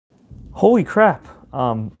Holy crap.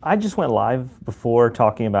 I just went live before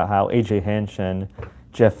talking about how AJ Hinch and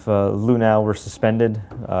Jeff Luhnow were suspended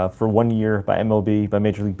for 1 year by MLB, by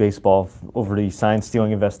Major League Baseball, over the sign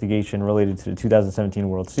stealing investigation related to the 2017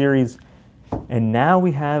 World Series. And now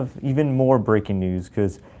we have even more breaking news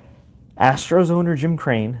because Astros owner Jim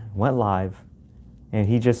Crane went live and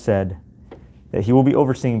he just said that he will be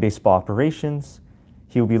overseeing baseball operations.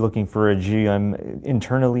 He will be looking for a GM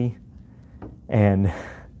internally. And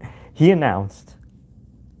he announced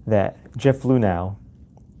that Jeff Luhnow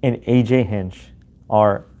and AJ Hinch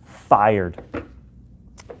are fired.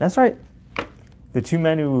 That's right. The two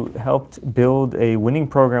men who helped build a winning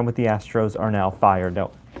program with the Astros are now fired.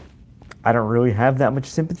 Now, I don't really have that much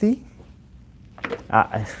sympathy.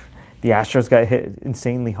 The Astros got hit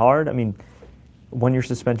insanely hard. I mean, 1 year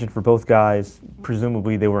suspension for both guys.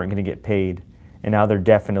 Presumably they weren't going to get paid. And now they're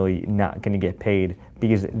definitely not going to get paid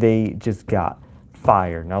because they just got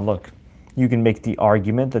fired. Now look, you can make the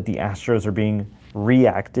argument that the Astros are being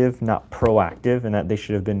reactive, not proactive, and that they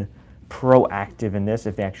should have been proactive in this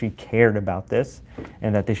if they actually cared about this,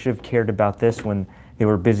 and that they should have cared about this when they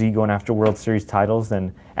were busy going after World Series titles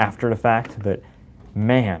than after the fact. But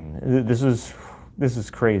man, this is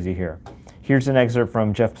crazy here. Here's an excerpt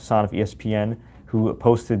from Jeff Passan of ESPN, who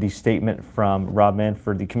posted the statement from Rob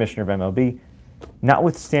Manfred, the commissioner of MLB.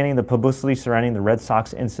 Notwithstanding the publicity surrounding the Red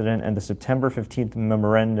Sox incident and the September 15th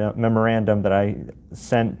memorandum that I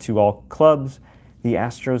sent to all clubs, the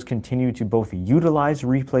Astros continue to both utilize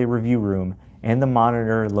replay review room and the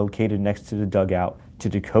monitor located next to the dugout to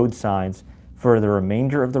decode signs for the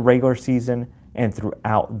remainder of the regular season and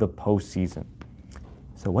throughout the postseason.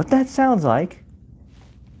 So what that sounds like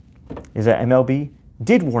is that MLB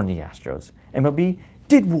did warn the Astros. MLB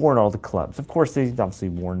did warn all the clubs. Of course, they obviously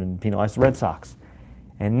warned and penalized the Red Sox.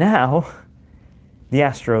 And now, the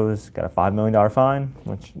Astros got a $5 million fine,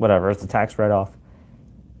 which, whatever, it's a tax write-off.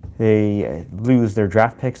 They lose their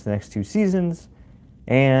draft picks the next 2 seasons,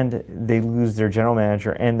 and they lose their general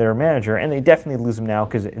manager and their manager, and they definitely lose them now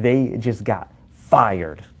because they just got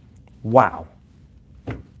fired. Wow.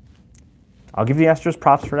 I'll give the Astros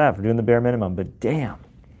props for that, for doing the bare minimum, but damn.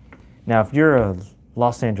 Now, if you're a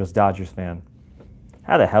Los Angeles Dodgers fan,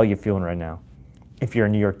 how the hell are you feeling right now? If you're a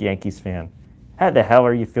New York Yankees fan, how the hell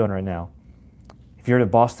are you feeling right now? If you're the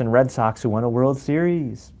Boston Red Sox who won a World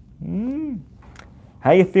Series,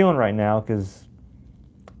 how you feeling right now? Because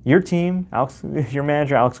your team, your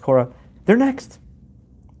manager, Alex Cora, they're next.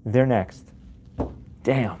 They're next.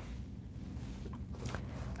 Damn.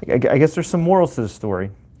 I guess there's some morals to the story.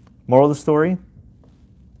 Moral of the story,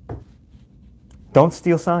 don't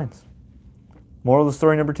steal signs. Moral of the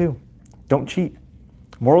story number 2, don't cheat.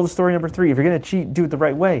 Moral of the story number 3, if you're going to cheat, do it the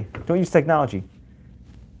right way. Don't use technology.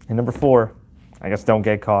 And number 4, I guess don't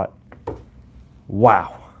get caught.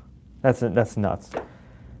 Wow. That's nuts.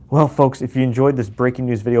 Well, folks, if you enjoyed this breaking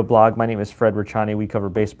news video blog, my name is Fred Richani. We cover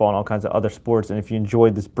baseball and all kinds of other sports. And if you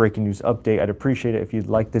enjoyed this breaking news update, I'd appreciate it if you'd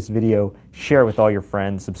like this video, share it with all your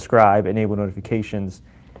friends, subscribe, enable notifications.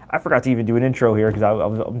 I forgot to even do an intro here because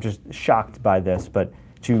I'm just shocked by this. But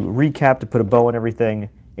to recap, to put a bow on everything,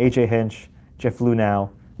 AJ Hinch, Jeff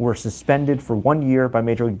Luhnow were suspended for 1 year by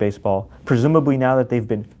Major League Baseball. Presumably now that they've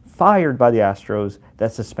been fired by the Astros,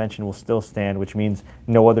 that suspension will still stand, which means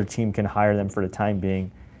no other team can hire them for the time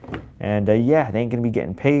being. And yeah, they ain't going to be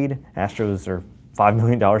getting paid. Astros are $5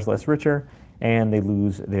 million less richer, and they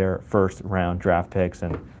lose their first round draft picks.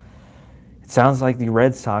 And it sounds like the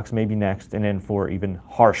Red Sox may be next and in for even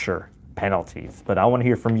harsher penalties. But I want to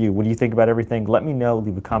hear from you. What do you think about everything? Let me know.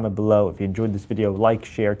 Leave a comment below. If you enjoyed this video, like,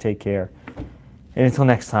 share, take care. And until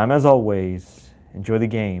next time, as always, enjoy the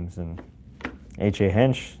games. And AJ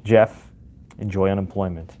Hinch, Jeff, enjoy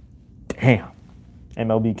unemployment. Damn.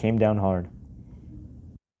 MLB came down hard.